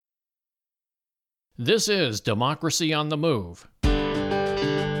This is Democracy on the Move.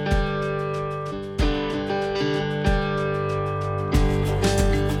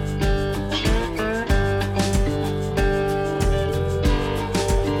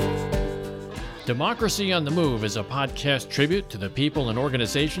 Democracy on the Move is a podcast tribute to the people and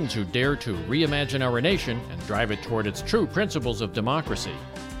organizations who dare to reimagine our nation and drive it toward its true principles of democracy.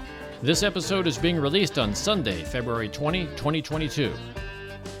 This episode is being released on Sunday, February 20, 2022.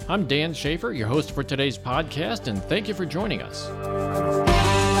 I'm Dan Schaefer, your host for today's podcast, and thank you for joining us.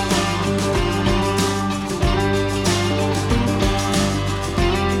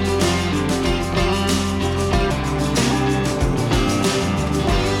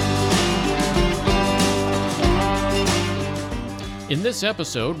 In this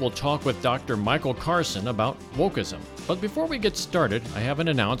episode, we'll talk with Dr. Michael Carson about wokeism. But before we get started, I have an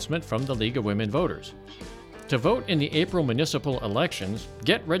announcement from the League of Women Voters. To vote in the April municipal elections,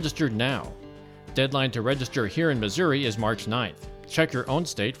 get registered now. Deadline to register here in Missouri is March 9th. Check your own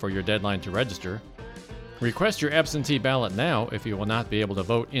state for your deadline to register. Request your absentee ballot now if you will not be able to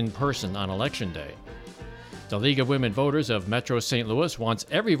vote in person on Election Day. The League of Women Voters of Metro St. Louis wants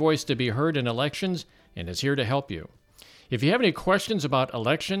every voice to be heard in elections and is here to help you. If you have any questions about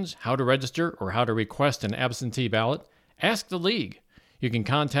elections, how to register, or how to request an absentee ballot, ask the League. You can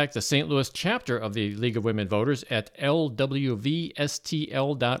contact the St. Louis chapter of the League of Women Voters at lwvstl.org.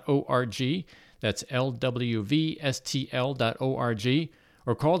 That's lwvstl.org.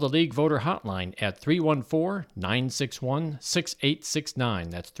 Or call the League Voter Hotline at 314-961-6869.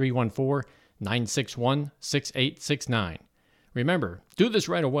 That's 314-961-6869. Remember, do this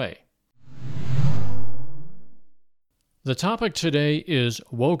right away. The topic today is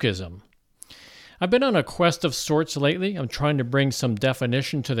wokeism. I've been on a quest of sorts lately. I'm trying to bring some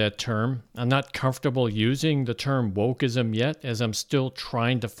definition to that term. I'm not comfortable using the term wokeism yet, as I'm still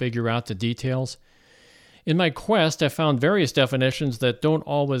trying to figure out the details. In my quest, I found various definitions that don't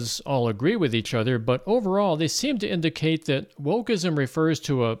always all agree with each other, but overall they seem to indicate that wokeism refers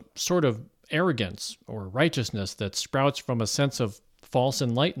to a sort of arrogance or righteousness that sprouts from a sense of false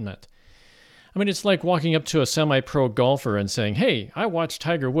enlightenment. I mean, it's like walking up to a semi-pro golfer and saying, "Hey, I watched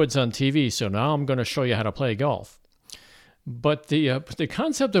Tiger Woods on TV, so now I'm going to show you how to play golf." But the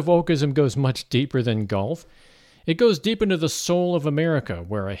concept of wokeism goes much deeper than golf. It goes deep into the soul of America,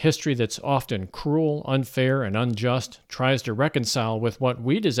 where a history that's often cruel, unfair, and unjust tries to reconcile with what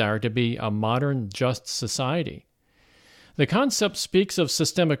we desire to be a modern, just society. The concept speaks of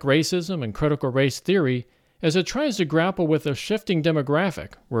systemic racism and critical race theory as it tries to grapple with a shifting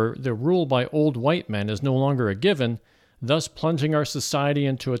demographic where the rule by old white men is no longer a given, thus plunging our society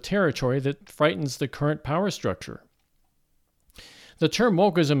into a territory that frightens the current power structure. The term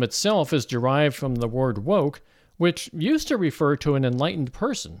wokeism itself is derived from the word woke, which used to refer to an enlightened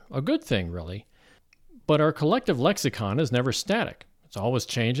person, a good thing, really. But our collective lexicon is never static. It's always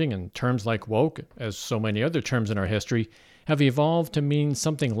changing, and terms like woke, as so many other terms in our history, have evolved to mean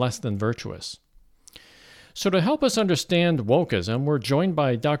something less than virtuous. So to help us understand wokeism, we're joined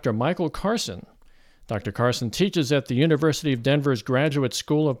by Dr. Michael Carson. Dr. Carson teaches at the University of Denver's Graduate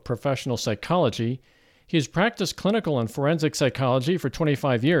School of Professional Psychology. He has practiced clinical and forensic psychology for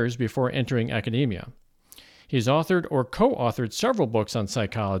 25 years before entering academia. He's authored or co-authored several books on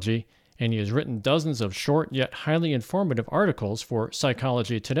psychology, and he has written dozens of short yet highly informative articles for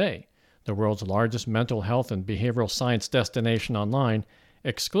Psychology Today, the world's largest mental health and behavioral science destination online,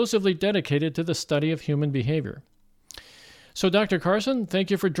 exclusively dedicated to the study of human behavior. So, Dr. Carson,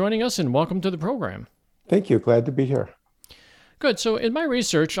 thank you for joining us and welcome to the program. Thank you. Glad to be here. Good. So in my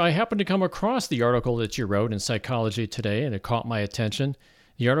research, I happened to come across the article that you wrote in Psychology Today, and it caught my attention.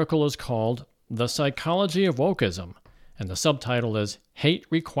 The article is called The Psychology of Wokeism, and the subtitle is Hate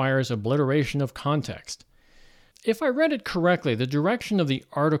Requires Obliteration of Context. If I read it correctly, the direction of the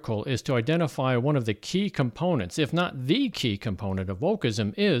article is to identify one of the key components, if not the key component of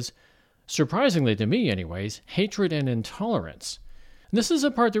wokeism is, surprisingly to me anyways, hatred and intolerance. And this is a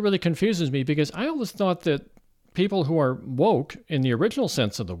part that really confuses me because I always thought that people who are woke, in the original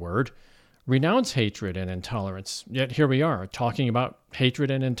sense of the word, renounce hatred and intolerance. Yet here we are, talking about hatred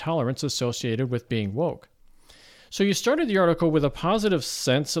and intolerance associated with being woke. So you started the article with a positive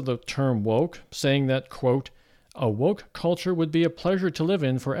sense of the term woke, saying that, quote, "A woke culture would be a pleasure to live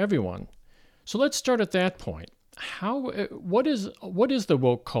in for everyone." So let's start at that point. What is the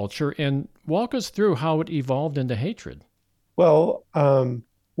woke culture, and walk us through how it evolved into hatred? Well,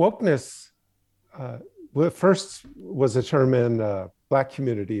 wokeness first was a term in Black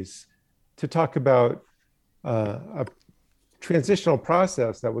communities to talk about a transitional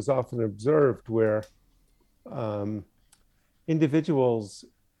process that was often observed where individuals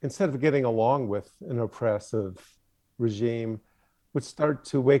instead of getting along with an oppressive regime, would start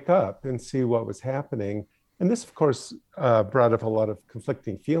to wake up and see what was happening. And this, of course, brought up a lot of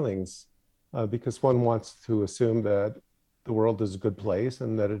conflicting feelings because one wants to assume that the world is a good place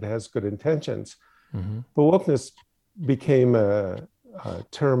and that it has good intentions. Mm-hmm. But wokeness became a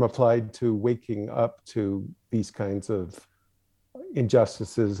term applied to waking up to these kinds of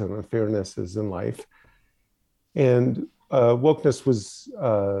injustices and unfairnesses in life. And wokeness was,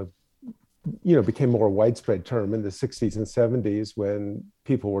 became more widespread term in the 60s and 70s when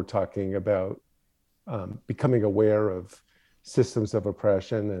people were talking about becoming aware of systems of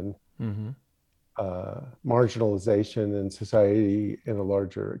oppression and Mm-hmm. marginalization in society in a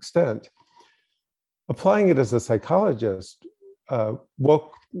larger extent. Applying it as a psychologist,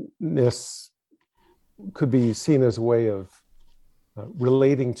 wokeness could be seen as a way of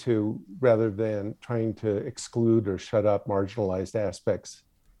relating to rather than trying to exclude or shut up marginalized aspects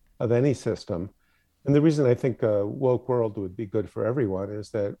of any system. And the reason I think a woke world would be good for everyone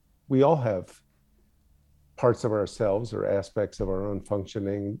is that we all have parts of ourselves or aspects of our own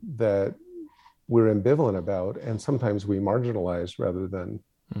functioning that we're ambivalent about, and sometimes we marginalize rather than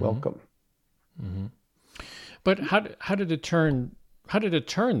welcome. Mm-hmm. But how did it turn? How did it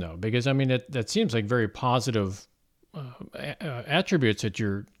turn though? Because I mean, that seems like very positive attributes that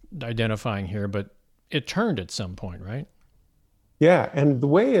you're identifying here, but it turned at some point, right? Yeah, and the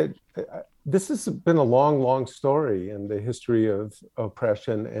way this has been a long, long story in the history of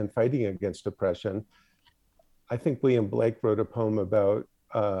oppression and fighting against oppression. I think William Blake wrote a poem about,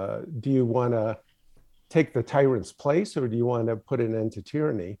 do you want to take the tyrant's place or do you want to put an end to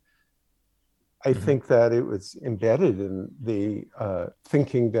tyranny? I think that it was embedded in the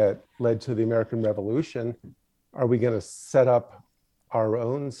thinking that led to the American Revolution. Are we going to set up our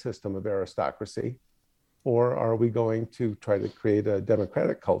own system of aristocracy, or are we going to try to create a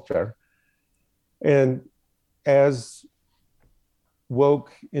democratic culture? And as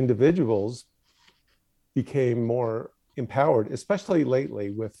woke individuals became more empowered, especially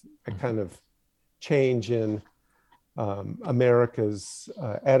lately with a kind of change in America's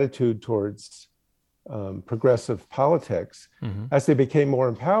attitude towards progressive politics, as they became more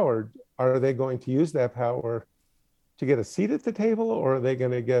empowered, are they going to use that power to get a seat at the table, or are they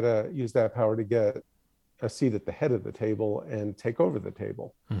going to use that power to get a seat at the head of the table and take over the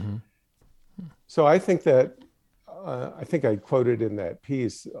table? Mm-hmm. So I think that, I think I quoted in that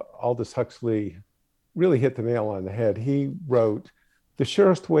piece, Aldous Huxley really hit the nail on the head. He wrote, "The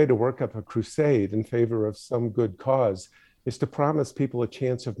surest way to work up a crusade in favor of some good cause is to promise people a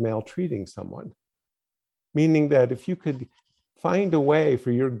chance of maltreating someone." Meaning that if you could find a way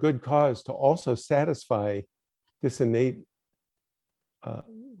for your good cause to also satisfy this innate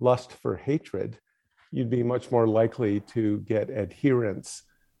lust for hatred, you'd be much more likely to get adherence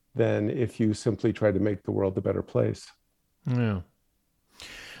than if you simply try to make the world a better place. Yeah.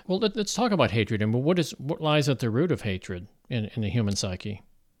 Well, let's talk about hatred. And what lies at the root of hatred in the human psyche?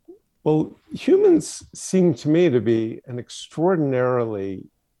 Well, humans seem to me to be an extraordinarily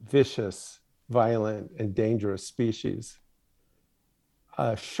vicious, violent, and dangerous species.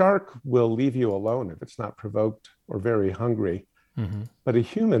 A shark will leave you alone if it's not provoked or very hungry, but a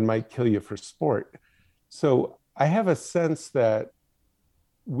human might kill you for sport. So I have a sense that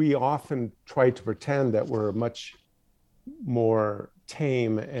we often try to pretend that we're a much more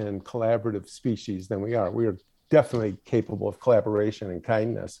tame and collaborative species than we are. We are definitely capable of collaboration and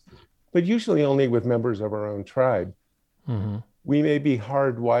kindness, but usually only with members of our own tribe. Mm-hmm. We may be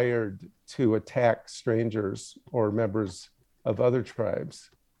hardwired to attack strangers or members of other tribes.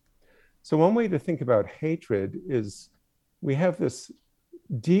 So one way to think about hatred is we have this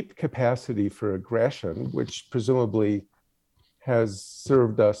deep capacity for aggression, which presumably has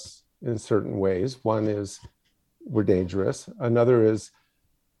served us in certain ways. One is we're dangerous. Another is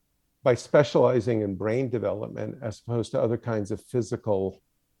by specializing in brain development as opposed to other kinds of physical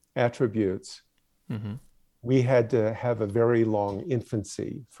attributes, we had to have a very long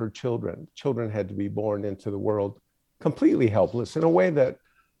infancy for children. Children had to be born into the world completely helpless in a way that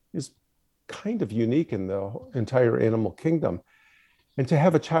is kind of unique in the entire animal kingdom. And to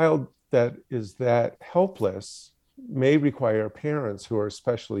have a child that is that helpless may require parents who are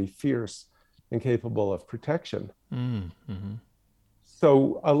especially fierce and capable of protection. Mm-hmm.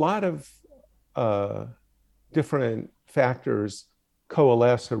 So a lot of different factors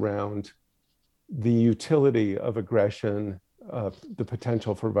coalesce around the utility of aggression, the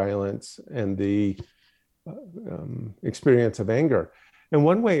potential for violence, and the experience of anger. And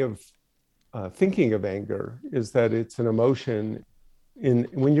one way of thinking of anger is that it's an emotion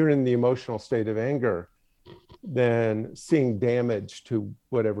when you're in the emotional state of anger, then seeing damage to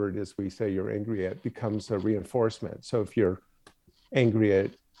whatever it is we say you're angry at becomes a reinforcement. So if you're angry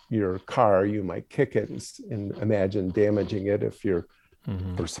at your car, you might kick it and imagine damaging it if you're,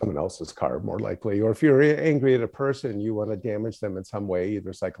 or someone else's car more likely. Or if you're angry at a person, you want to damage them in some way,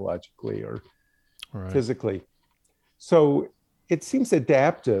 either psychologically or physically. So it seems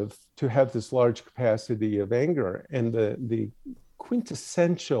adaptive to have this large capacity of anger, and the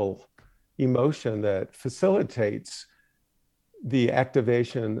quintessential emotion that facilitates the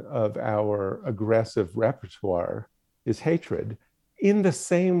activation of our aggressive repertoire is hatred, in the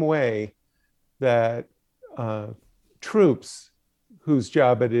same way that troops whose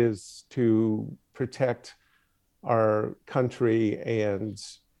job it is to protect our country and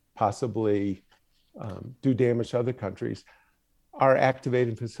possibly do damage to other countries are activated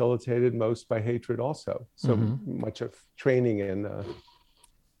and facilitated most by hatred also. So much of training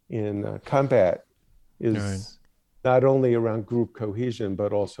in combat is not only around group cohesion,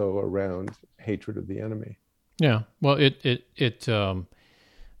 but also around hatred of the enemy. Yeah. Well,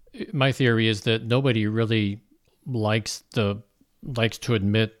 my theory is that nobody really likes to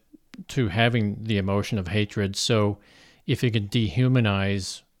admit to having the emotion of hatred. So if you can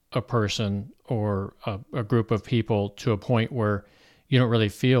dehumanize a person or a group of people to a point where you don't really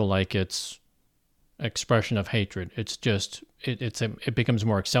feel like it's expression of hatred, it's just it becomes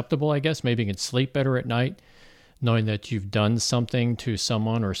more acceptable, I guess. Maybe you can sleep better at night knowing that you've done something to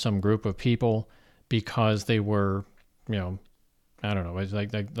someone or some group of people because they were, I don't know, it's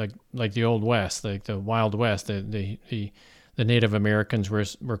like the Old West, like the Wild West. The Native Americans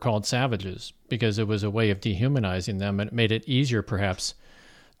were called savages because it was a way of dehumanizing them, and it made it easier, perhaps,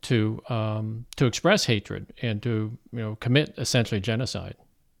 to express hatred and to commit essentially genocide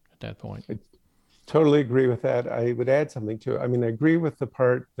at that point. I totally agree with that. I would add something to it. I mean, I agree with the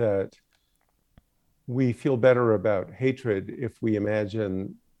part that we feel better about hatred if we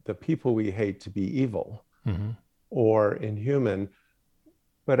imagine the people we hate to be evil or inhuman.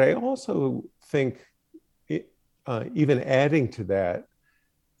 But I also think, even adding to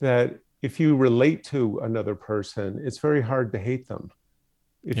that if you relate to another person, it's very hard to hate them.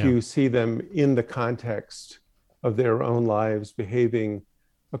 If you see them in the context of their own lives behaving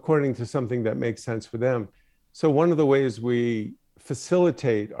according to something that makes sense for them. So one of the ways we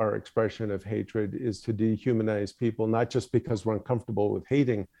facilitate our expression of hatred is to dehumanize people, not just because we're uncomfortable with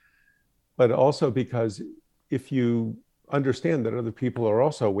hating, but also because if you understand that other people are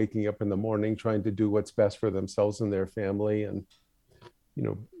also waking up in the morning trying to do what's best for themselves and their family, and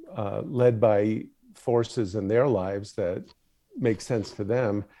led by forces in their lives that make sense to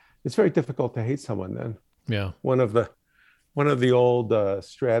them, it's very difficult to hate someone then. Yeah. One of the old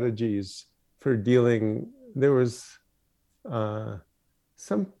strategies for dealing, there was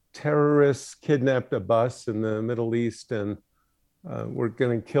some terrorists kidnapped a bus in the Middle East and were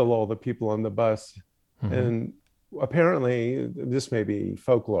going to kill all the people on the bus. And apparently, this may be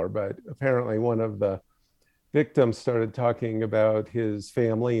folklore, but apparently one of the victims started talking about his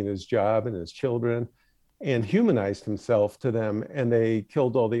family and his job and his children and humanized himself to them, and they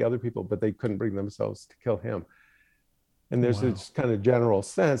killed all the other people, but they couldn't bring themselves to kill him. And there's this kind of general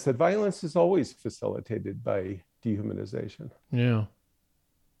sense that violence is always facilitated by dehumanization. Yeah.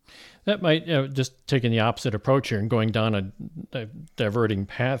 That might, just taking the opposite approach here and going down a diverting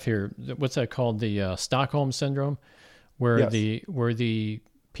path here. What's that called? The Stockholm syndrome, where the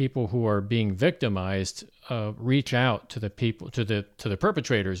people who are being victimized reach out to the people, to the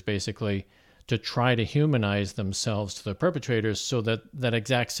perpetrators, basically, to try to humanize themselves to the perpetrators, so that that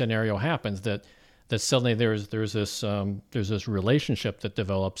exact scenario happens. That suddenly there's this relationship that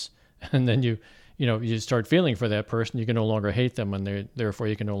develops, and then you start feeling for that person. You can no longer hate them, and therefore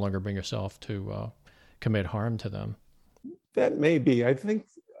you can no longer bring yourself to commit harm to them. That may be. I think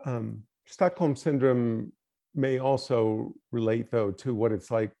Stockholm syndrome may also relate, though, to what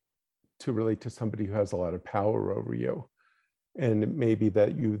it's like to relate to somebody who has a lot of power over you. And it may be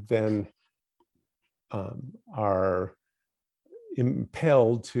that you then are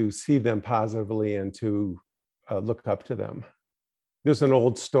impelled to see them positively and to look up to them. There's an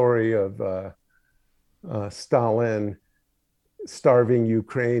old story of Stalin starving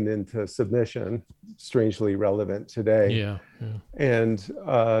Ukraine into submission, strangely relevant today. Yeah. And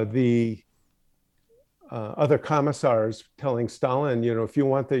the other commissars telling Stalin, if you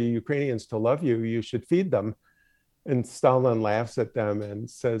want the Ukrainians to love you, you should feed them. And Stalin laughs at them and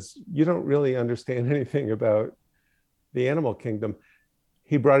says, you don't really understand anything about the animal kingdom.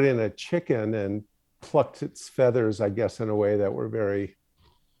 He brought in a chicken and plucked its feathers, I guess, in a way that were very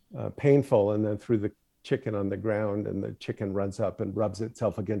painful, and then threw the chicken on the ground, and the chicken runs up and rubs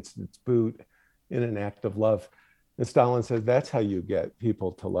itself against its boot in an act of love. And Stalin said that's how you get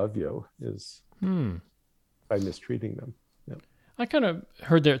people to love you, is by mistreating them. Yeah. I kind of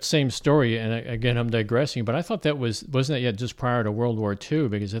heard that same story, and again, I'm digressing, but I thought wasn't that yet just prior to World War II,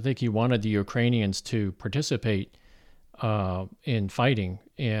 because I think he wanted the Ukrainians to participate in fighting,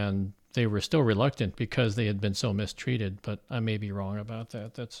 and they were still reluctant because they had been so mistreated. But I may be wrong about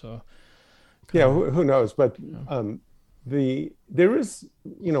that. That's who knows? But there is,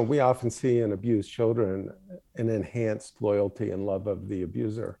 we often see in abused children an enhanced loyalty and love of the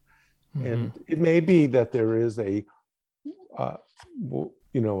abuser, and it may be that there is a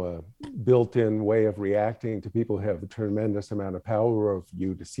built-in way of reacting to people who have a tremendous amount of power of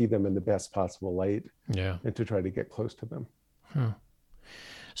you, to see them in the best possible light, and to try to get close to them.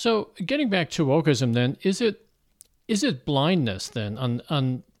 So getting back to wokeism, then, is it blindness then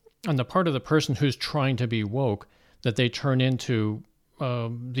on the part of the person who's trying to be woke, that they turn into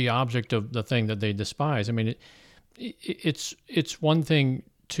the object of the thing that they despise? I mean, it's one thing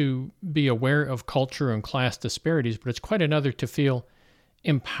to be aware of culture and class disparities, but it's quite another to feel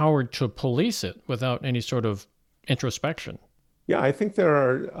empowered to police it without any sort of introspection. Yeah, I think there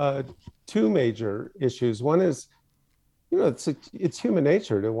are two major issues. One is, it's human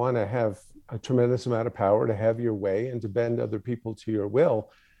nature to want to have a tremendous amount of power, to have your way, and to bend other people to your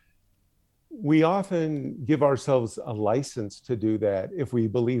will. We often give ourselves a license to do that if we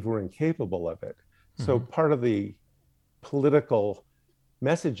believe we're incapable of it. So part of the political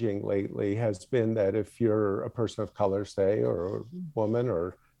messaging lately has been that if you're a person of color, say, or a woman,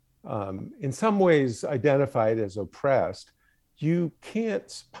 or in some ways identified as oppressed, you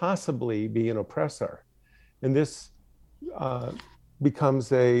can't possibly be an oppressor. And this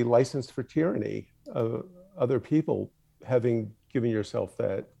becomes a license for tyranny of other people having given yourself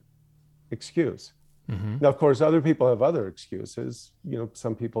that excuse. Now, of course, other people have other excuses.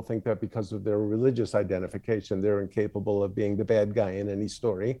 Some people think that because of their religious identification, they're incapable of being the bad guy in any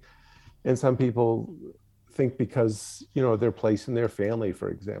story. And some people think because, their place in their family, for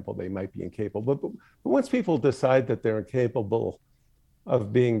example, they might be incapable. But once people decide that they're incapable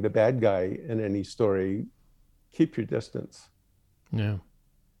of being the bad guy in any story, keep your distance. Yeah.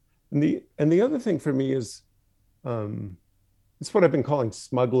 And the other thing for me is, it's what I've been calling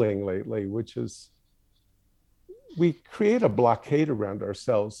smuggling lately, which is, we create a blockade around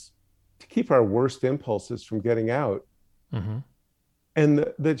ourselves to keep our worst impulses from getting out. And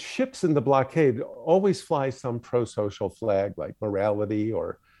the ships in the blockade always fly some pro-social flag, like morality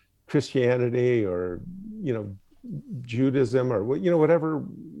or Christianity or, Judaism, or whatever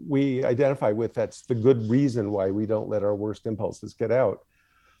we identify with. That's the good reason why we don't let our worst impulses get out.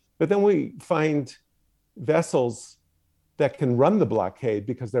 But then we find vessels that can run the blockade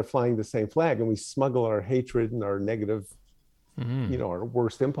because they're flying the same flag, and we smuggle our hatred and our negative, our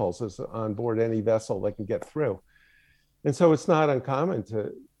worst impulses on board any vessel that can get through. And so it's not uncommon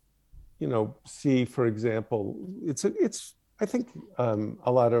to, see, for example, I think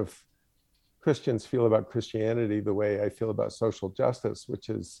a lot of Christians feel about Christianity the way I feel about social justice, which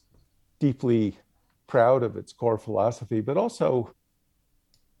is deeply proud of its core philosophy, but also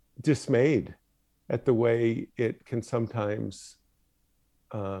dismayed at the way it can sometimes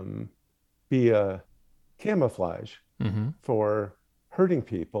be a camouflage for hurting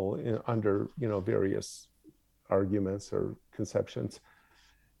people under various arguments or conceptions.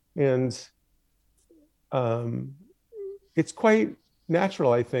 And it's quite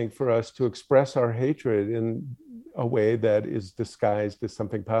natural, I think, for us to express our hatred in a way that is disguised as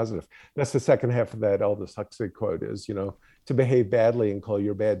something positive. That's the second half of that Aldous Huxley quote is, to behave badly and call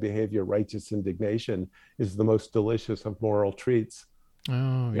your bad behavior righteous indignation is the most delicious of moral treats.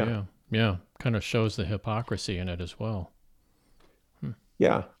 Oh, yeah. Kind of shows the hypocrisy in it as well.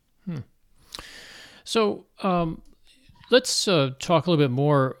 Yeah. So let's talk a little bit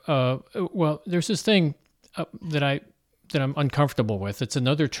more. Well, there's this thing that I'm uncomfortable with. It's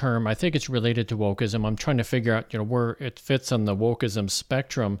another term. I think it's related to wokeism. I'm trying to figure out, where it fits on the wokeism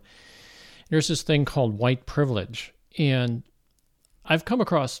spectrum. There's this thing called white privilege. And I've come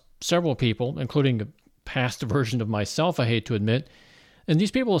across several people, including a past version of myself, I hate to admit. And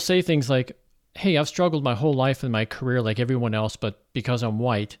these people will say things like, hey, I've struggled my whole life in my career like everyone else, but because I'm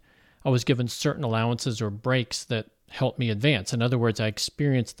white, I was given certain allowances or breaks that helped me advance. In other words, I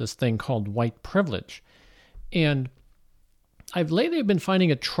experienced this thing called white privilege. And I've lately been finding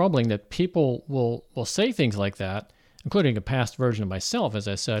it troubling that people will say things like that, including a past version of myself, as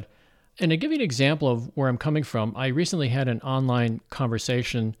I said. And to give you an example of where I'm coming from, I recently had an online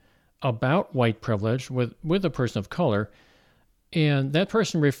conversation about white privilege with a person of color, and that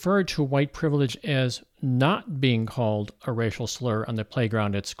person referred to white privilege as not being called a racial slur on the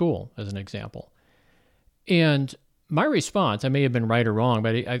playground at school, as an example. And my response, I may have been right or wrong,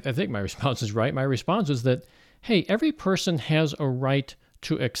 but I think my response is right. My response is that, hey, every person has a right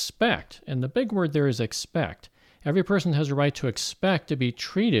to expect, and the big word there is expect. Every person has a right to expect to be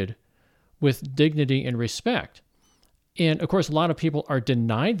treated with dignity and respect. And of course, a lot of people are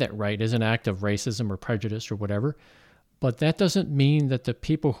denied that right as an act of racism or prejudice or whatever. But that doesn't mean that the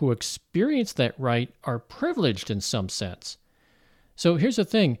people who experience that right are privileged in some sense. So here's the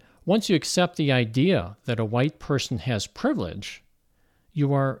thing. Once you accept the idea that a white person has privilege,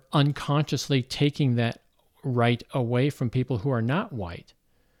 you are unconsciously taking that right away from people who are not white.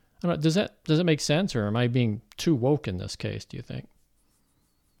 I don't know, does that make sense, or am I being too woke in this case, do you think?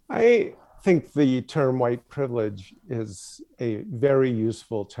 I think the term white privilege is a very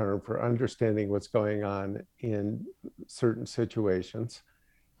useful term for understanding what's going on in certain situations.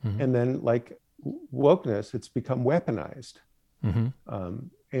 Mm-hmm. And then, like wokeness, it's become weaponized. Mm-hmm.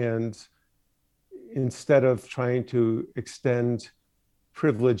 And instead of trying to extend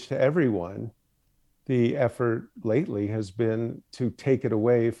privilege to everyone, the effort lately has been to take it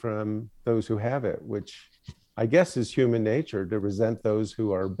away from those who have it, which I guess is human nature, to resent those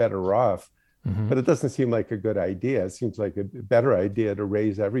who are better off. Mm-hmm. But it doesn't seem like a good idea. It seems like a better idea to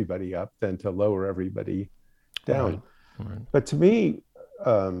raise everybody up than to lower everybody down. Right. But to me,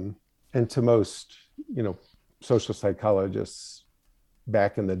 and to most, social psychologists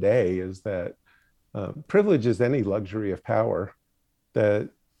back in the day, is that privilege is any luxury of power that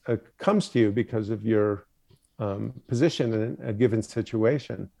comes to you because of your position in a given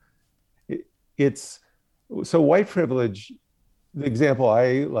situation. So white privilege, the example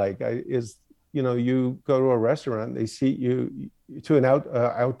I like is, you go to a restaurant, they seat you to an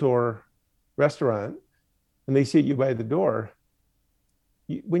outdoor restaurant, and they seat you by the door.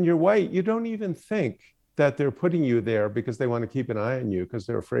 When you're white, you don't even think that they're putting you there because they want to keep an eye on you because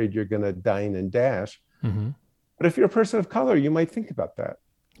they're afraid you're going to dine and dash. Mm-hmm. But if you're a person of color, you might think about that.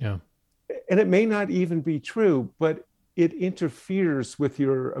 Yeah. And it may not even be true, but it interferes with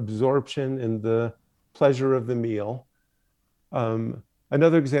your absorption and the pleasure of the meal.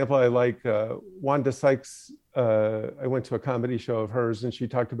 Another example I like, Wanda Sykes, I went to a comedy show of hers, and she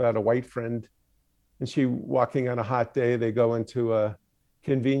talked about a white friend, and she walking on a hot day, they go into a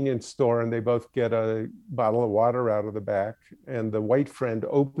convenience store and they both get a bottle of water out of the back, and the white friend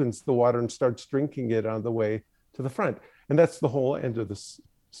opens the water and starts drinking it on the way to the front. And that's the whole end of the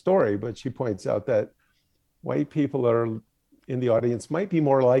story. But she points out that white people are in the audience might be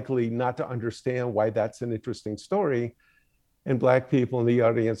more likely not to understand why that's an interesting story. And Black people in the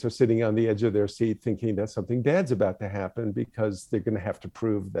audience are sitting on the edge of their seat thinking that something bad's about to happen because they're going to have to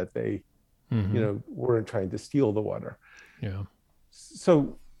prove that they, Mm-hmm. weren't trying to steal the water. Yeah.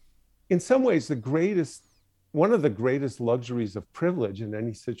 So in some ways, one of the greatest luxuries of privilege in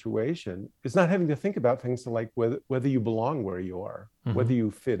any situation is not having to think about things like whether you belong where you are, Mm-hmm. whether you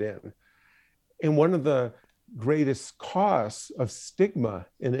fit in. And one of the greatest costs of stigma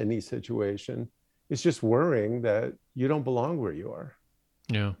in any situation is just worrying that you don't belong where you are.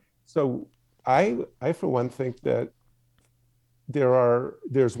 Yeah. So I for one think that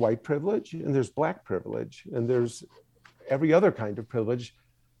there's white privilege and there's Black privilege and there's every other kind of privilege.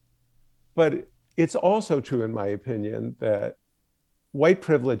 But it's also true, in my opinion, that white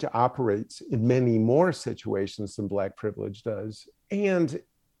privilege operates in many more situations than Black privilege does, and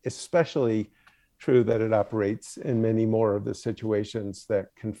especially true that it operates in many more of the situations that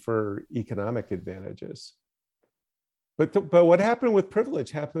confer economic advantages. But what happened with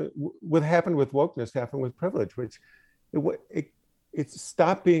privilege what happened with wokeness happened with privilege, which it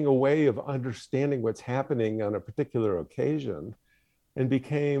stopped being a way of understanding what's happening on a particular occasion and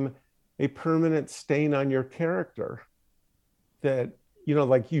became a permanent stain on your character that,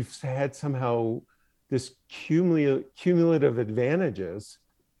 like you've had somehow this cumulative advantages,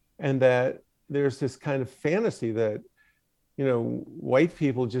 and that there's this kind of fantasy that, white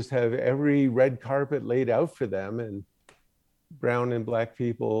people just have every red carpet laid out for them, and brown and Black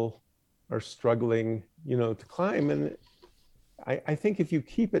people are struggling, to climb. And I think if you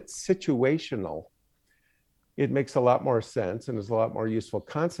keep it situational, it makes a lot more sense and is a lot more useful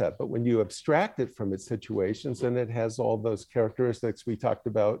concept. But when you abstract it from its situations, then it has all those characteristics we talked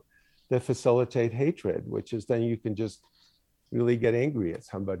about that facilitate hatred, which is then you can just really get angry at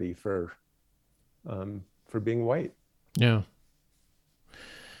somebody for being white. Yeah.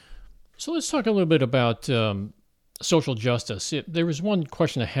 So let's talk a little bit about social justice. There was one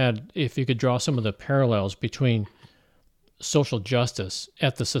question I had, if you could draw some of the parallels between social justice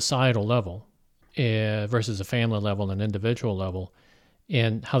at the societal level versus a family level and an individual level,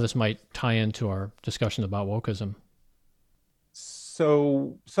 and how this might tie into our discussion about wokeism.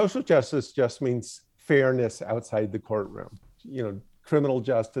 So social justice just means fairness outside the courtroom. Criminal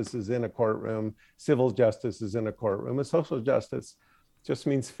justice is in a courtroom, civil justice is in a courtroom, and social justice just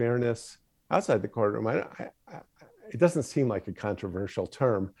means fairness outside the courtroom. It doesn't seem like a controversial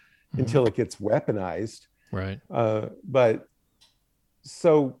term until it gets weaponized. Right. But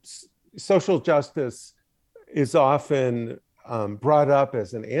so social justice is often brought up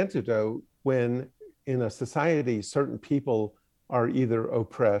as an antidote when in a society certain people are either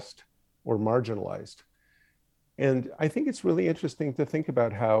oppressed or marginalized. And I think it's really interesting to think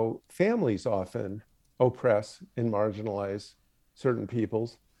about how families often oppress and marginalize certain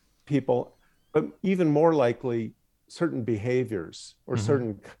people, but even more likely certain behaviors or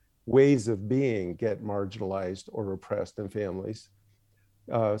certain ways of being get marginalized or oppressed in families.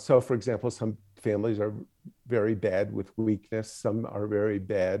 So for example, some families are very bad with weakness, some are very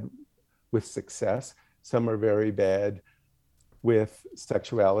bad with success, some are very bad with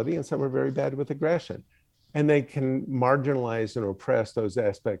sexuality, and some are very bad with aggression. And they can marginalize and oppress those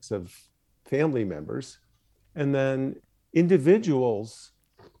aspects of family members. And then individuals,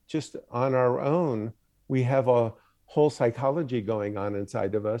 just on our own, we have a whole psychology going on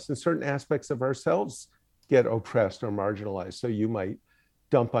inside of us, and certain aspects of ourselves get oppressed or marginalized. So you might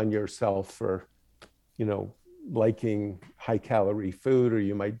dump on yourself for, liking high calorie food, or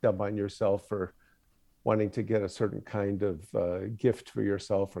you might dump on yourself for wanting to get a certain kind of gift for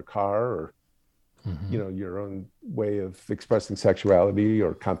yourself or car, or your own way of expressing sexuality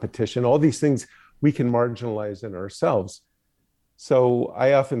or competition. All these things we can marginalize in ourselves. So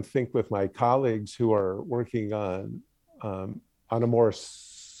I often think with my colleagues who are working on a more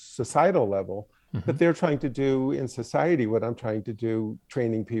societal level, that they're trying to do in society what I'm trying to do,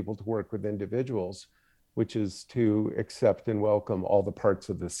 training people to work with individuals, which is to accept and welcome all the parts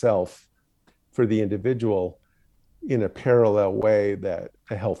of the self for the individual in a parallel way that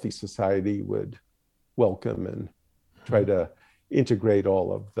a healthy society would welcome and try to integrate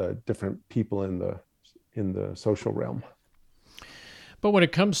all of the different people in the social realm. But when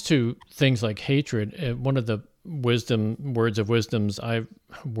it comes to things like hatred, one of the words of wisdom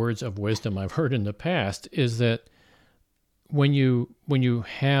I've heard in the past is that when you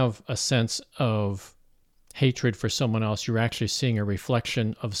have a sense of hatred for someone else, you're actually seeing a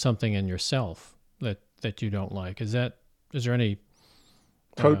reflection of something in yourself that you don't like. Is there any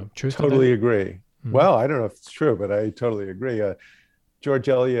truth? Totally agree. Well, I don't know if it's true, but I totally agree. George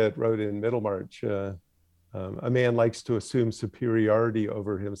Eliot wrote in Middlemarch, a man likes to assume superiority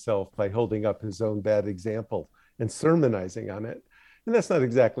over himself by holding up his own bad example and sermonizing on it. And that's not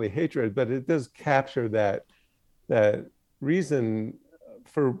exactly hatred, but it does capture that reason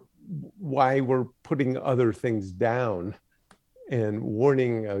for why we're putting other things down and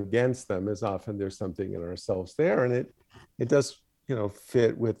warning against them, as often there's something in ourselves there. And it does,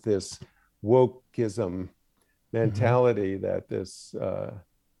 fit with this wokeism mentality that this,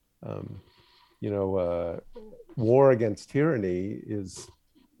 war against tyranny is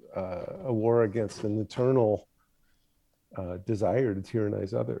a war against an eternal desire to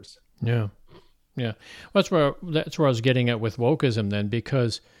tyrannize others. Yeah. Well, that's where I was getting at with wokeism then,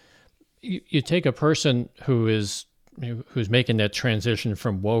 because you take a person who's making that transition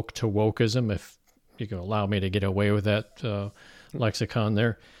from woke to wokeism, if you can allow me to get away with that lexicon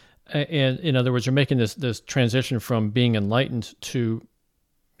there. And in other words, you're making this transition from being enlightened to,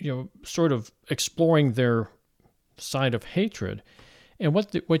 sort of exploring their side of hatred. And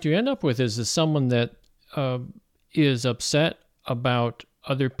what you end up with is someone that is upset about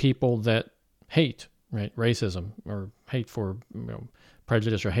other people that hate, right? Racism, or hate for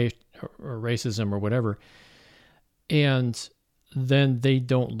prejudice, or hate or racism or whatever. And then they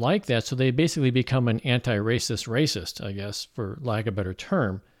don't like that. So they basically become an anti-racist, I guess, for lack of a better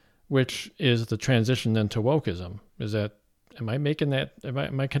term, which is the transition then to wokeism. Am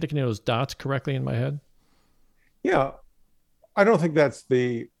I connecting those dots correctly in my head? Yeah, I don't think that's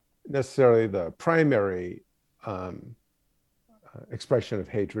necessarily the primary expression of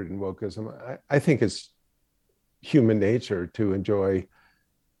hatred and wokeism. I think it's human nature to enjoy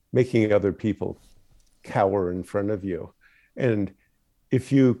making other people cower in front of you. And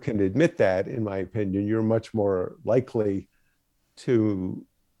if you can admit that, in my opinion, you're much more likely to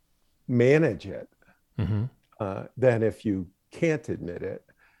manage it than if you can't admit it.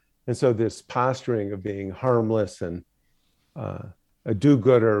 And so this posturing of being harmless and a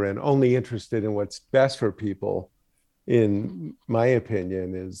do-gooder and only interested in what's best for people, in my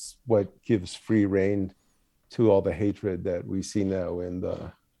opinion, is what gives free rein to all the hatred that we see now in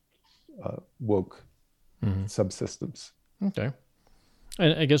the woke subsystems. Okay.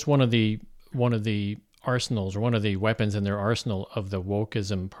 And I guess one of the arsenals, or one of the weapons in their arsenal of the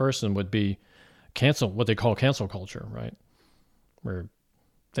wokeism person would be what they call cancel culture, right? Where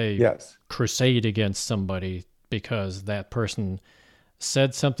they Yes. crusade against somebody because that person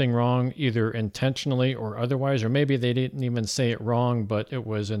said something wrong, either intentionally or otherwise, or maybe they didn't even say it wrong, but it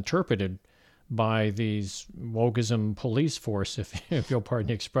was interpreted by these wokeism police force, if you'll pardon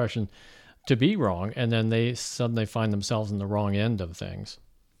the expression, to be wrong, and then they suddenly find themselves in the wrong end of things.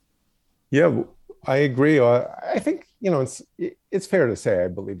 Yeah, I agree. I think, it's fair to say, I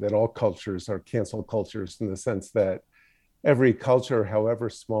believe that all cultures are cancel cultures in the sense that every culture, however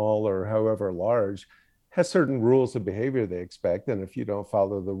small or however large, has certain rules of behavior they expect. And if you don't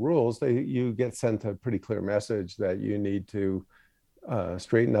follow the rules, you get sent a pretty clear message that you need to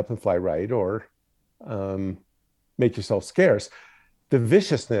straighten up and fly right, or make yourself scarce. The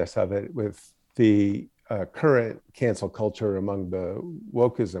viciousness of it with the current cancel culture among the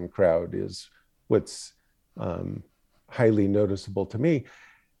wokeism crowd is what's highly noticeable to me.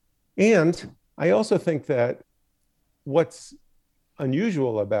 And I also think that what's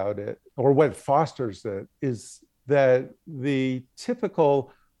unusual about it, or what fosters it, is that the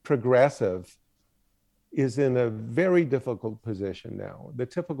typical progressive is in a very difficult position now. The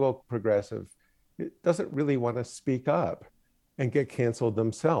typical progressive doesn't really want to speak up and get canceled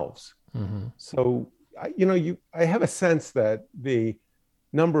themselves. Mm-hmm. So, I have a sense that the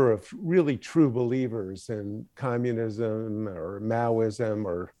number of really true believers in communism or Maoism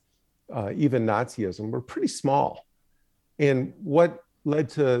or even Nazism were pretty small. And what led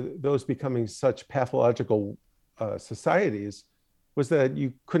to those becoming such pathological societies was that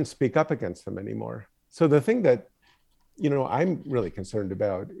you couldn't speak up against them anymore. So the thing that, I'm really concerned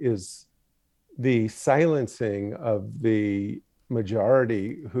about is the silencing of the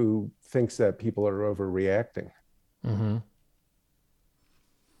majority who thinks that people are overreacting. Mm-hmm.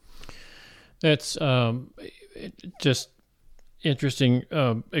 That's just interesting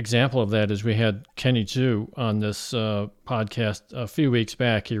example of that is we had Kenny Zhu on this podcast a few weeks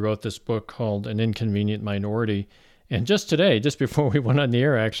back. He wrote this book called An Inconvenient Minority. And just today, just before we went on the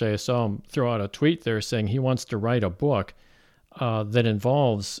air, actually, I saw him throw out a tweet there saying he wants to write a book that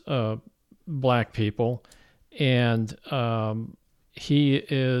involves Black people. And he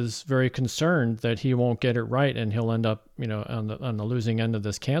is very concerned that he won't get it right and he'll end up, on the losing end of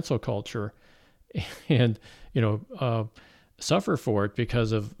this cancel culture and, suffer for it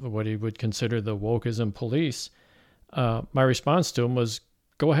because of what he would consider the wokeism police. My response to him was,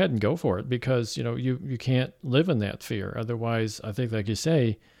 go ahead and go for it, because, you can't live in that fear. Otherwise, I think, like you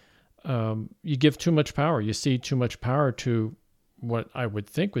say, you give too much power. You see too much power to what I would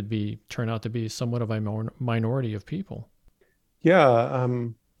think would turn out to be somewhat of a minority of people. Yeah,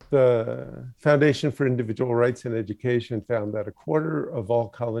 the Foundation for Individual Rights in Education found that a quarter of all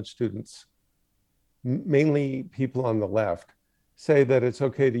college students, mainly people on the left, say that it's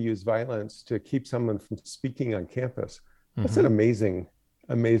okay to use violence to keep someone from speaking on campus. That's an amazing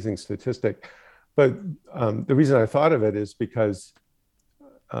statistic. But the reason I thought of it is because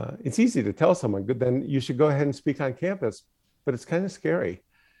it's easy to tell someone, good, then you should go ahead and speak on campus, but it's kind of scary.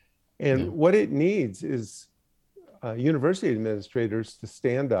 And what it needs is university administrators to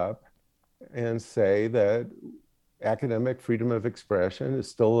stand up and say that academic freedom of expression is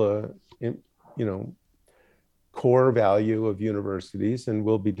still a core value of universities and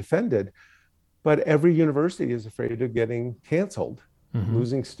will be defended. But every university is afraid of getting canceled,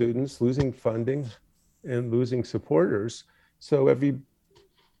 losing students, losing funding, and losing supporters. So every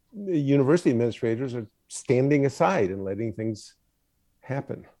university administrators are standing aside and letting things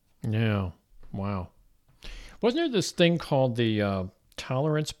happen. Yeah. Wow. Wasn't there this thing called the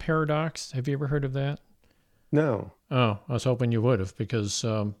tolerance paradox? Have you ever heard of that? No. Oh, I was hoping you would have, because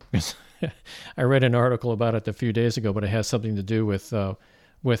I read an article about it a few days ago, but it has something to do with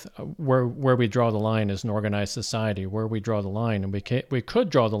where we draw the line as an organized society, where we draw the line, and we could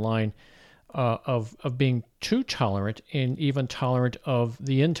draw the line of being too tolerant and even tolerant of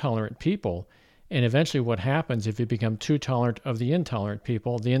the intolerant people. And eventually, what happens if you become too tolerant of the intolerant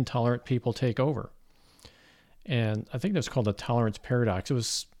people take over. And I think that's called the tolerance paradox.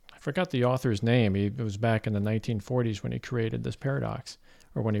 I forgot the author's name. It was back in the 1940s when he created this paradox,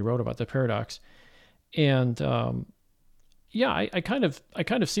 or when he wrote about the paradox. And I kind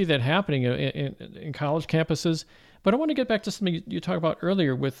of see that happening in college campuses. But I want to get back to something you talked about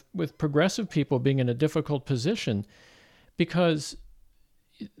earlier with progressive people being in a difficult position, because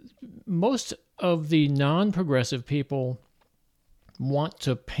most of the non-progressive people want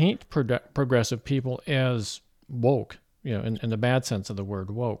to paint progressive people as woke, in the bad sense of the word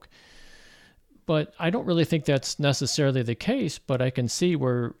woke. But I don't really think that's necessarily the case, but I can see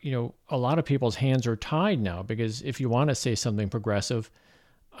where, a lot of people's hands are tied now, because if you want to say something progressive,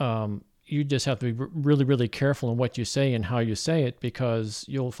 you just have to be really, really careful in what you say and how you say it, because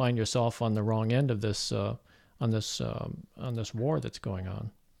you'll find yourself on the wrong end of this on this war that's going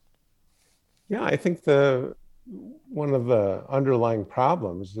on. Yeah, I think one of the underlying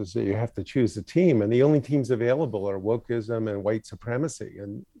problems is that you have to choose a team, and the only teams available are wokeism and white supremacy,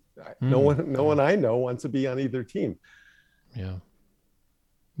 and no one I know wants to be on either team. Yeah.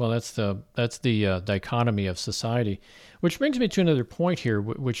 Well, that's the dichotomy of society, which brings me to another point here,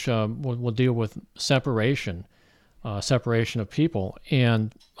 which we'll deal with separation of people.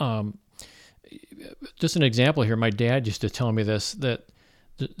 And just an example here, my dad used to tell me this, that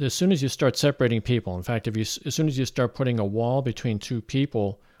as soon as you start separating people, in fact, as soon as you start putting a wall between two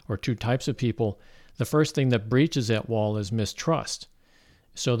people or two types of people, the first thing that breaches that wall is mistrust.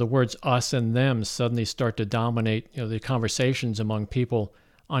 So the words us and them suddenly start to dominate, the conversations among people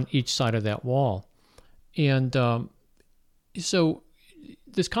on each side of that wall. And so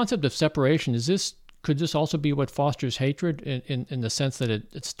this concept of separation, could this also be what fosters hatred in the sense that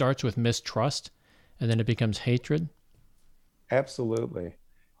it starts with mistrust and then it becomes hatred? Absolutely.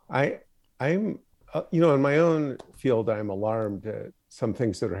 I'm in my own field, I'm alarmed at some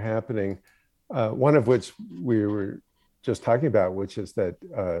things that are happening. One of which we were just talking about, which is that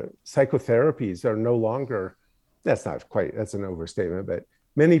psychotherapies are no longer, that's an overstatement, but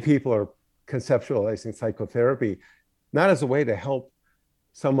many people are conceptualizing psychotherapy not as a way to help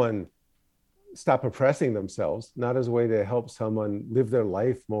someone stop oppressing themselves, not as a way to help someone live their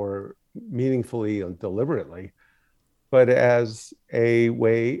life more meaningfully and deliberately, but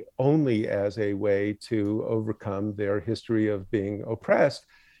only as a way to overcome their history of being oppressed.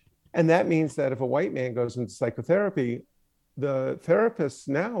 And that means that if a white man goes into psychotherapy, there are therapists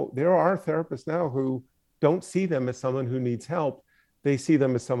now who don't see them as someone who needs help. They see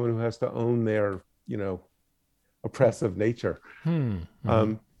them as someone who has to own their, oppressive nature.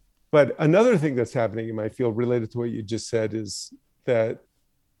 But another thing that's happening in my field related to what you just said is that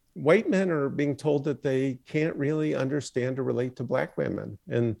white men are being told that they can't really understand or relate to Black women,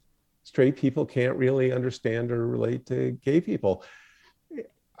 and straight people can't really understand or relate to gay people.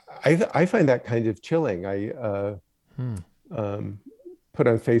 I find that kind of chilling. I put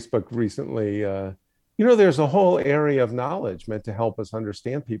on Facebook recently, there's a whole area of knowledge meant to help us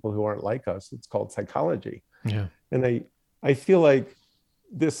understand people who aren't like us. It's called psychology. Yeah. And I feel like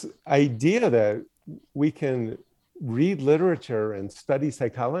this idea that we can read literature and study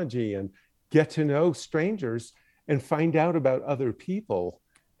psychology and get to know strangers and find out about other people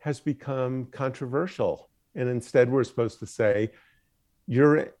has become controversial. And instead, we're supposed to say,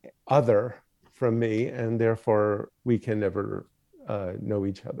 you're other from me, and therefore we can never know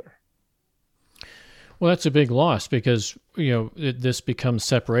each other. Well, that's a big loss, because this becomes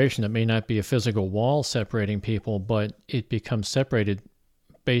separation. It may not be a physical wall separating people, but it becomes separated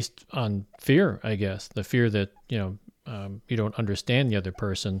based on fear, I guess. The fear that you don't understand the other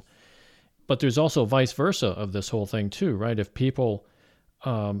person. But there's also vice versa of this whole thing too, right? If people,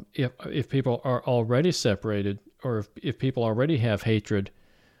 if people are already separated, or if people already have hatred,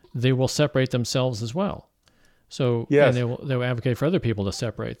 they will separate themselves as well. So yes. And they'll advocate for other people to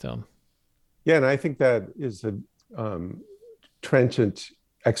separate them. Yeah, and I think that is a trenchant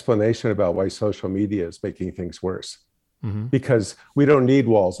explanation about why social media is making things worse. Mm-hmm. Because we don't need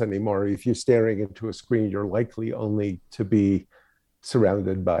walls anymore. If you're staring into a screen, you're likely only to be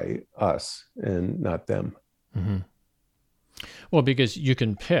surrounded by us and not them. Mm-hmm. Well, because you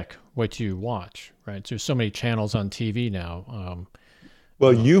can pick what you watch, right? There's so many channels on TV now.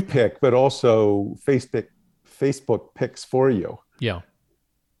 You pick, but also Facebook picks for you. Yeah.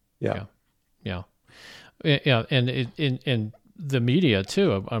 And in the media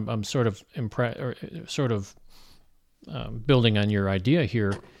too. I'm sort of impressed, or sort of building on your idea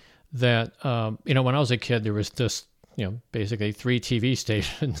here, that when I was a kid, there was just basically 3 TV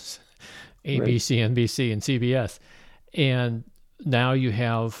stations, ABC, right, NBC, and CBS, and now you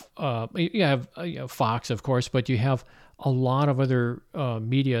have Fox, of course, but you have a lot of other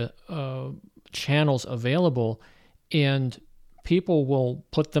media channels available, and people will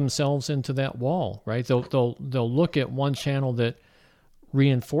put themselves into that wall, right? They'll look at one channel that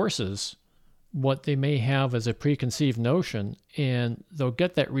reinforces what they may have as a preconceived notion, and they'll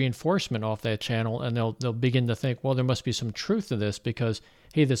get that reinforcement off that channel, and they'll begin to think, well, there must be some truth to this, because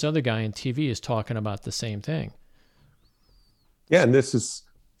hey, this other guy on TV is talking about the same thing. Yeah, and this is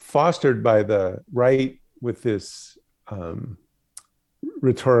fostered by the right with this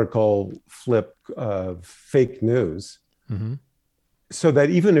rhetorical flip of fake news. Mm-hmm. So that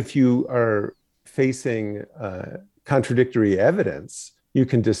even if you are facing contradictory evidence, you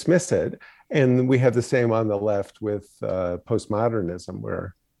can dismiss it. And we have the same on the left with postmodernism,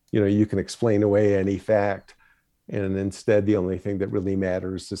 where you can explain away any fact. And instead, the only thing that really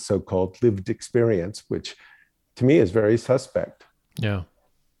matters is so-called lived experience, which to me is very suspect. Yeah.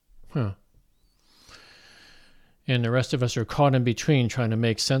 Huh. And the rest of us are caught in between trying to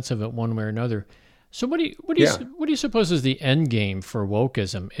make sense of it one way or another. So what do you suppose is the end game for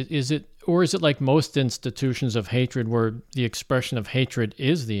wokeism? Is it like most institutions of hatred where the expression of hatred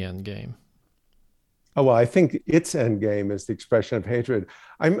is the end game? Oh, well, I think its end game is the expression of hatred.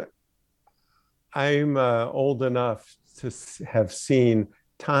 I'm old enough to have seen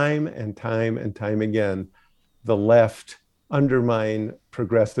time and time and time again the left undermine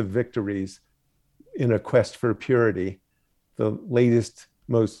progressive victories in a quest for purity. The latest,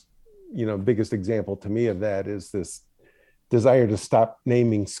 most biggest example to me of that is this desire to stop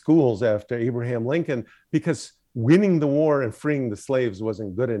naming schools after Abraham Lincoln because winning the war and freeing the slaves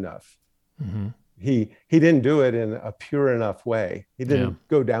wasn't good enough. Mm-hmm. He didn't do it in a pure enough way. He didn't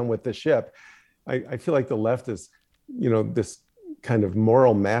go down with the ship. I feel like the left is, this kind of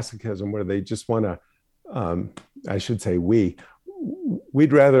moral masochism where they just want to, I should say we'd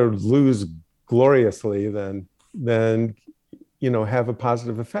rather lose gloriously than have a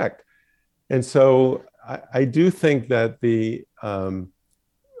positive effect. And so I do think that the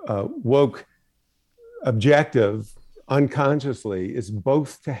woke objective unconsciously is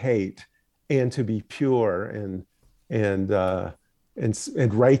both to hate and to be pure and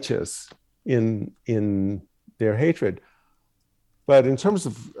righteous in their hatred. But in terms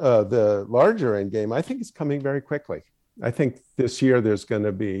of the larger end game, I think it's coming very quickly. I think this year there's going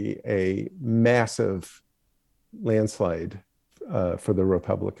to be a massive landslide for the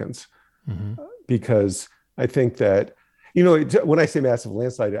Republicans, because I think that, when I say massive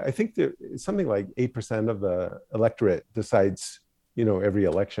landslide, I think that something like 8% of the electorate decides, every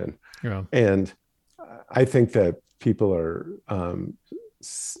election. Yeah. And I think that people are,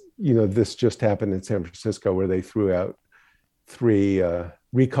 this just happened in San Francisco where they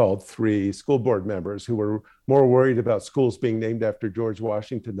recalled three school board members who were more worried about schools being named after George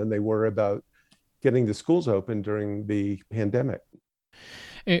Washington than they were about getting the schools open during the pandemic.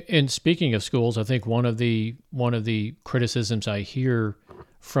 And speaking of schools, I think one of the criticisms I hear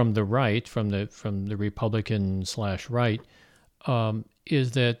from the right, from the Republican / right,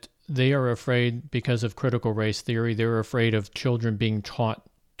 is that they are afraid, because of critical race theory, they're afraid of children being taught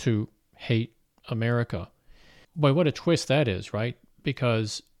to hate America. Boy, what a twist that is, right?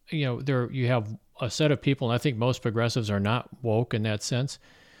 Because you have a set of people, and I think most progressives are not woke in that sense,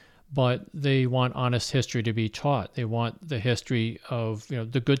 but they want honest history to be taught. They want the history of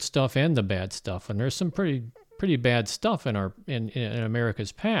the good stuff and the bad stuff, and there's some pretty bad stuff in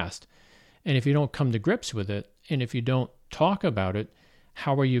America's past. And if you don't come to grips with it, and if you don't talk about it,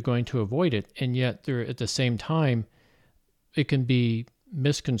 how are you going to avoid it? And yet, at the same time, it can be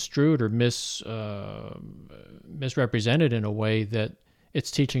misconstrued or misrepresented in a way that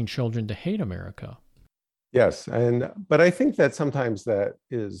it's teaching children to hate America. Yes, but I think that sometimes that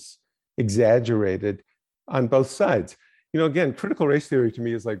is exaggerated on both sides. Again, critical race theory to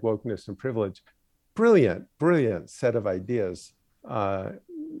me is like wokeness and privilege. Brilliant set of ideas.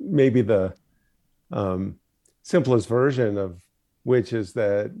 Maybe the simplest version of which is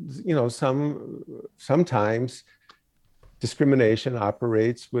that sometimes discrimination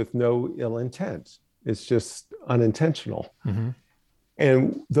operates with no ill intent. It's just unintentional. Mm-hmm.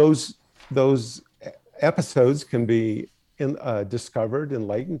 And those episodes can be discovered,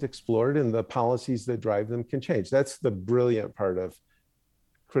 enlightened, explored, and the policies that drive them can change. That's the brilliant part of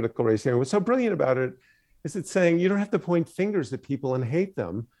critical race theory. What's so brilliant about it is it's saying you don't have to point fingers at people and hate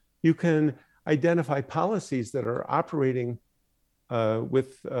them. You can identify policies that are operating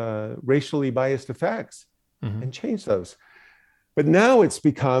with racially biased effects and change those. But now it's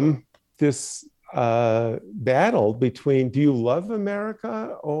become this battle between, do you love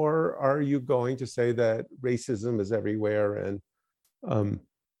America, or are you going to say that racism is everywhere and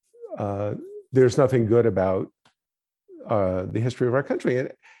there's nothing good about the history of our country?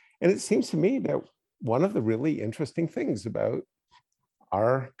 And it seems to me that one of the really interesting things about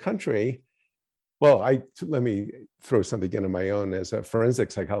our country, let me throw something in of my own as a forensic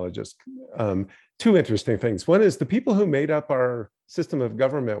psychologist. Two interesting things. One is the people who made up our system of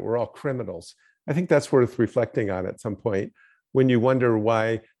government were all criminals. I think that's worth reflecting on at some point when you wonder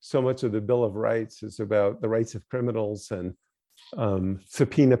why so much of the Bill of Rights is about the rights of criminals and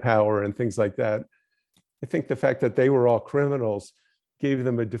subpoena power and things like that. I think the fact that they were all criminals gave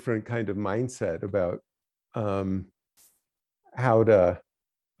them a different kind of mindset about how to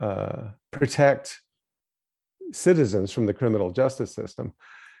protect citizens from the criminal justice system.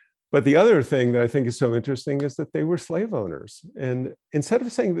 But the other thing that I think is so interesting is that they were slave owners. And instead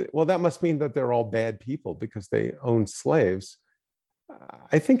of saying that, well, that must mean that they're all bad people because they own slaves,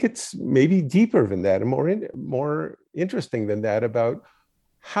 I think it's maybe deeper than that and more interesting than that about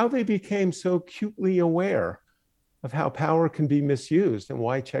how they became so acutely aware of how power can be misused and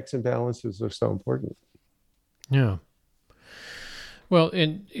why checks and balances are so important. Yeah. Well,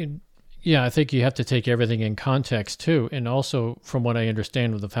 yeah, I think you have to take everything in context too. And also, from what I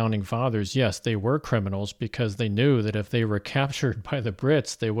understand of the founding fathers, yes, they were criminals because they knew that if they were captured by the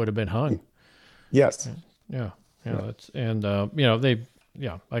Brits, they would have been hung. Yes. Yeah.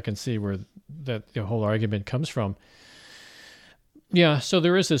 I can see where that the whole argument comes from. Yeah, so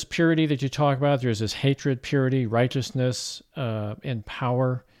there is this purity that you talk about. There's this hatred, purity, righteousness, and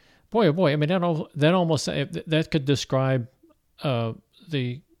power. Boy, oh boy! I mean, that could describe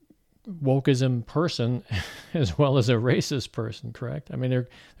the wokeism person as well as a racist person, correct? I mean,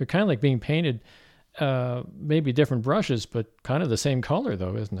 they're kind of like being painted, maybe different brushes, but kind of the same color,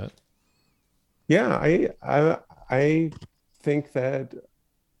 though, isn't it? Yeah, I think that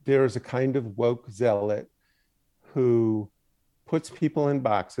there is a kind of woke zealot who puts people in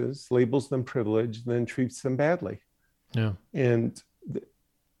boxes, labels them privileged, then treats them badly. Yeah. And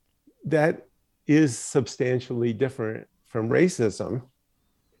that is substantially different from racism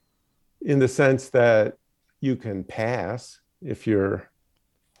in the sense that you can pass if you're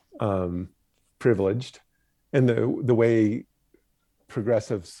privileged. And the way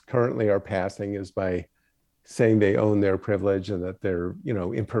progressives currently are passing is by saying they own their privilege and that they're,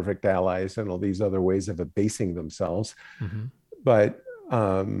 imperfect allies and all these other ways of abasing themselves. Mm-hmm. But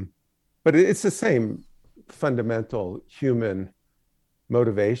it's the same fundamental human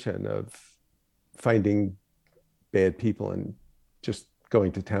motivation of finding bad people and just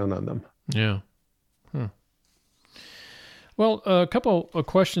going to town on them. Yeah. Well, a couple of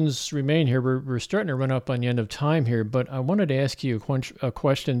questions remain here. We're starting to run up on the end of time here, but I wanted to ask you a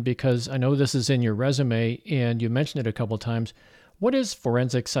question because I know this is in your resume and you mentioned it a couple of times. What is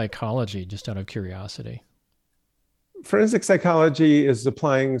forensic psychology, just out of curiosity? Forensic psychology is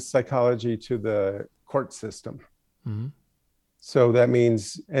applying psychology to the court system. Mm-hmm. So that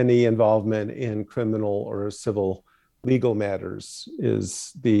means any involvement in criminal or civil legal matters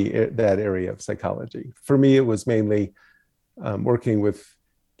is that area of psychology. For me, it was mainly working with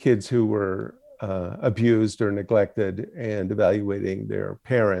kids who were abused or neglected and evaluating their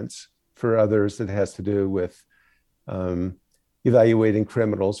parents. For others, it has to do with evaluating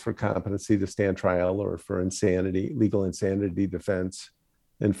criminals for competency to stand trial or for legal insanity defense.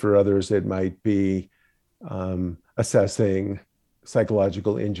 And for others, it might be assessing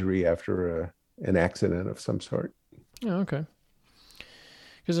psychological injury after an accident of some sort. Oh, okay.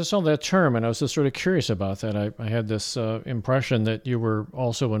 Because I saw that term and I was just sort of curious about that. I had this impression that you were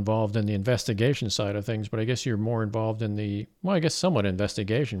also involved in the investigation side of things, but I guess you're more involved in somewhat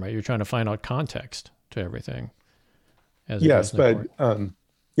investigation, right? You're trying to find out context to everything. Yes, but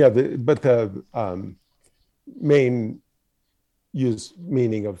the main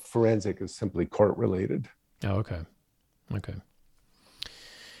meaning of forensic is simply court related. Oh, okay. Okay.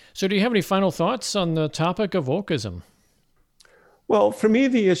 So do you have any final thoughts on the topic of wokeism? Well, for me,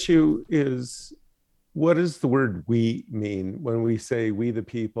 the issue is, what does the word we mean when we say we the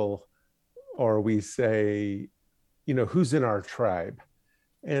people, or we say, who's in our tribe?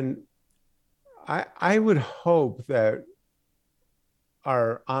 And I would hope that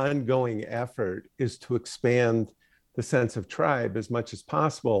our ongoing effort is to expand the sense of tribe as much as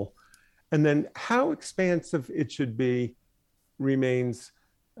possible. And then how expansive it should be remains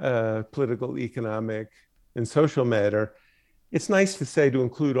political, economic, and social matter. It's nice to say to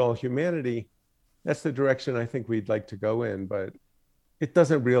include all humanity. That's the direction I think we'd like to go in, but it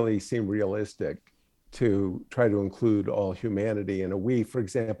doesn't really seem realistic to try to include all humanity in a we. For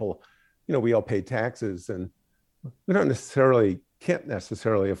example, we all pay taxes and we can't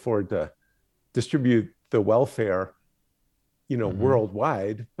necessarily afford to distribute the welfare, mm-hmm.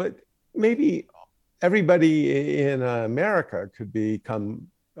 worldwide, but maybe everybody in America could become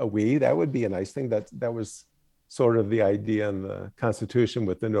a we. That would be a nice thing. That was sort of the idea in the Constitution,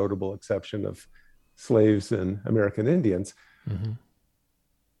 with the notable exception of slaves and American Indians. Mm-hmm.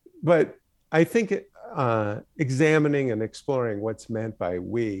 But I think examining and exploring what's meant by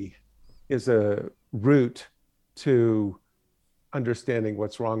we is a route to understanding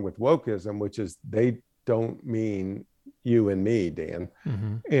what's wrong with wokeism, which is they don't mean you and me, Dan.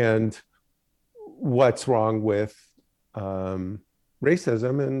 Mm-hmm. And what's wrong with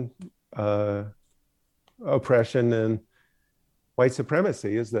racism and oppression and white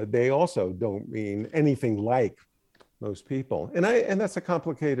supremacy is that they also don't mean anything like most people. And that's a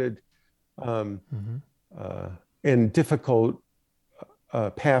complicated and difficult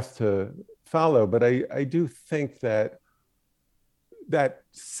path to follow. But I do think that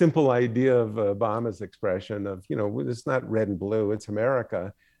simple idea of Obama's expression of, it's not red and blue, it's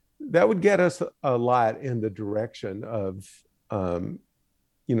America, that would get us a lot in the direction of,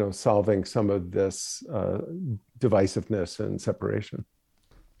 solving some of this divisiveness and separation.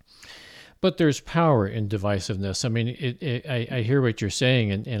 But there's power in divisiveness. I mean, I hear what you're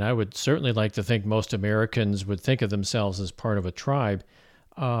saying, and I would certainly like to think most Americans would think of themselves as part of a tribe,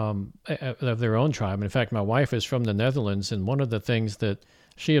 of their own tribe. And in fact, my wife is from the Netherlands, and one of the things that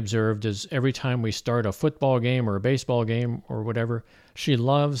she observed is every time we start a football game or a baseball game or whatever, she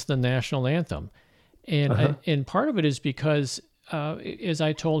loves the national anthem. And and part of it is because, as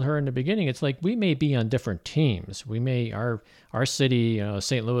I told her in the beginning, it's like we may be on different teams. We may, our city,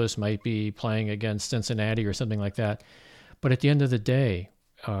 St. Louis might be playing against Cincinnati or something like that. But at the end of the day,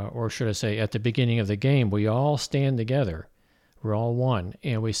 or should I say at the beginning of the game, we all stand together. We're all one,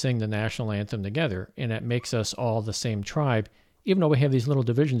 and we sing the national anthem together, and that makes us all the same tribe, even though we have these little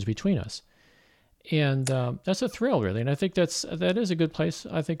divisions between us. And that's a thrill, really. And I think that is a good place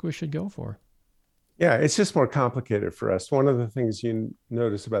I think we should go for. Yeah, it's just more complicated for us. One of the things you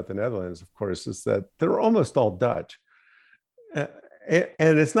notice about the Netherlands, of course, is that they're almost all Dutch. And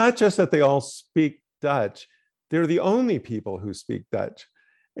it's not just that they all speak Dutch. They're the only people who speak Dutch.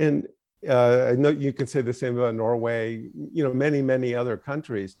 And I know you can say the same about Norway, many, many other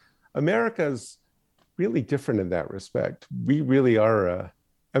countries. America's really different in that respect. We really are,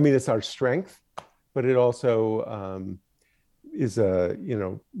 it's our strength, but it also is a,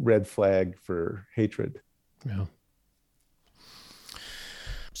 red flag for hatred. Yeah.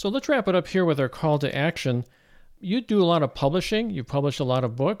 So let's wrap it up here with our call to action. You do a lot of publishing. You publish a lot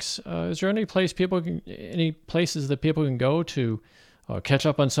of books. Is there any places that people can go to catch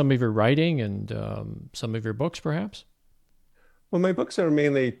up on some of your writing and some of your books, perhaps? Well, my books are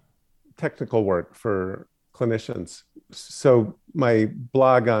mainly technical work for clinicians. So my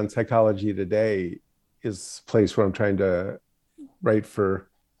blog on Psychology Today is a place where I'm trying to write for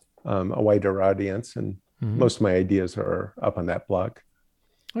a wider audience, and most of my ideas are up on that blog.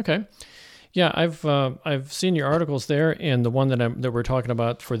 Okay. Yeah, I've seen your articles there, and the one that we're talking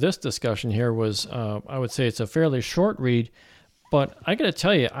about for this discussion here was, I would say it's a fairly short read, but I got to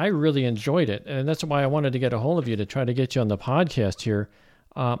tell you, I really enjoyed it, and that's why I wanted to get a hold of you to try to get you on the podcast here.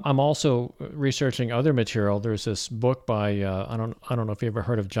 I'm also researching other material. There's this book by I don't know if you ever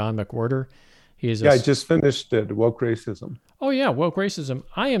heard of John McWhorter. I just finished it, Woke Racism. Oh yeah, Woke Racism.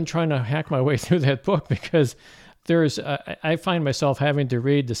 I am trying to hack my way through that book because I find myself having to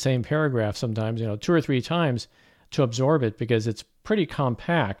read the same paragraph sometimes, 2 or 3 times to absorb it because it's pretty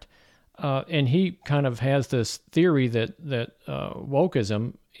compact. And he kind of has this theory that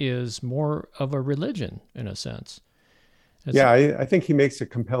wokeism is more of a religion in a sense. I think he makes a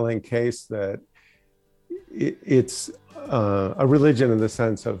compelling case that it's a religion in the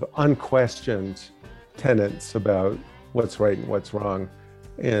sense of unquestioned tenets about what's right and what's wrong,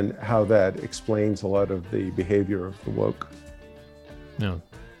 and how that explains a lot of the behavior of the woke. Yeah.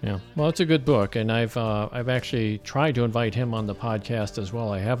 Well, it's a good book, and I've actually tried to invite him on the podcast as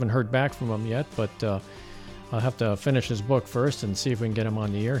well. I haven't heard back from him yet, but I'll have to finish his book first and see if we can get him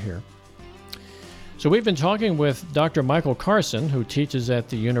on the air here. So we've been talking with Dr. Michael Carson, who teaches at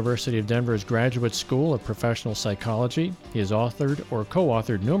the University of Denver's Graduate School of Professional Psychology. He has authored or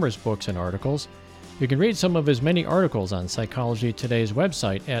co-authored numerous books and articles. You can read some of his many articles on Psychology Today's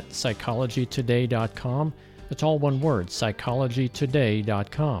website at psychologytoday.com. It's all one word,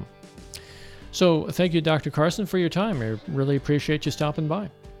 psychologytoday.com. So thank you, Dr. Carson, for your time. I really appreciate you stopping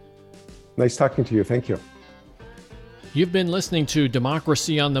by. Nice talking to you. Thank you. You've been listening to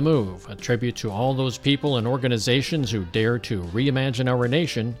Democracy on the Move, a tribute to all those people and organizations who dare to reimagine our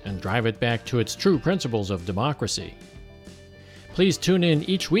nation and drive it back to its true principles of democracy. Please tune in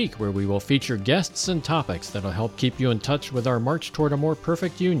each week where we will feature guests and topics that will help keep you in touch with our march toward a more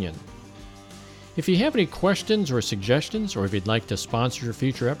perfect union. If you have any questions or suggestions, or if you'd like to sponsor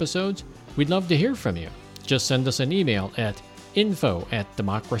future episodes, we'd love to hear from you. Just send us an email at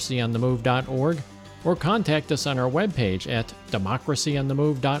info@democracyonthemove.org or contact us on our webpage at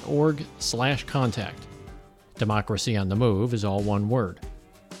democracyonthemove.org/contact. Democracy on the Move is all one word.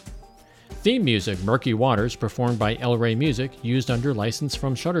 Theme music, Murky Waters, performed by El Rey Music, used under license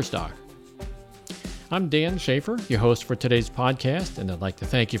from Shutterstock. I'm Dan Schaefer, your host for today's podcast, and I'd like to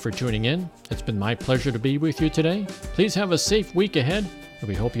thank you for tuning in. It's been my pleasure to be with you today. Please have a safe week ahead, and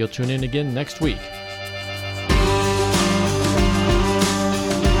we hope you'll tune in again next week.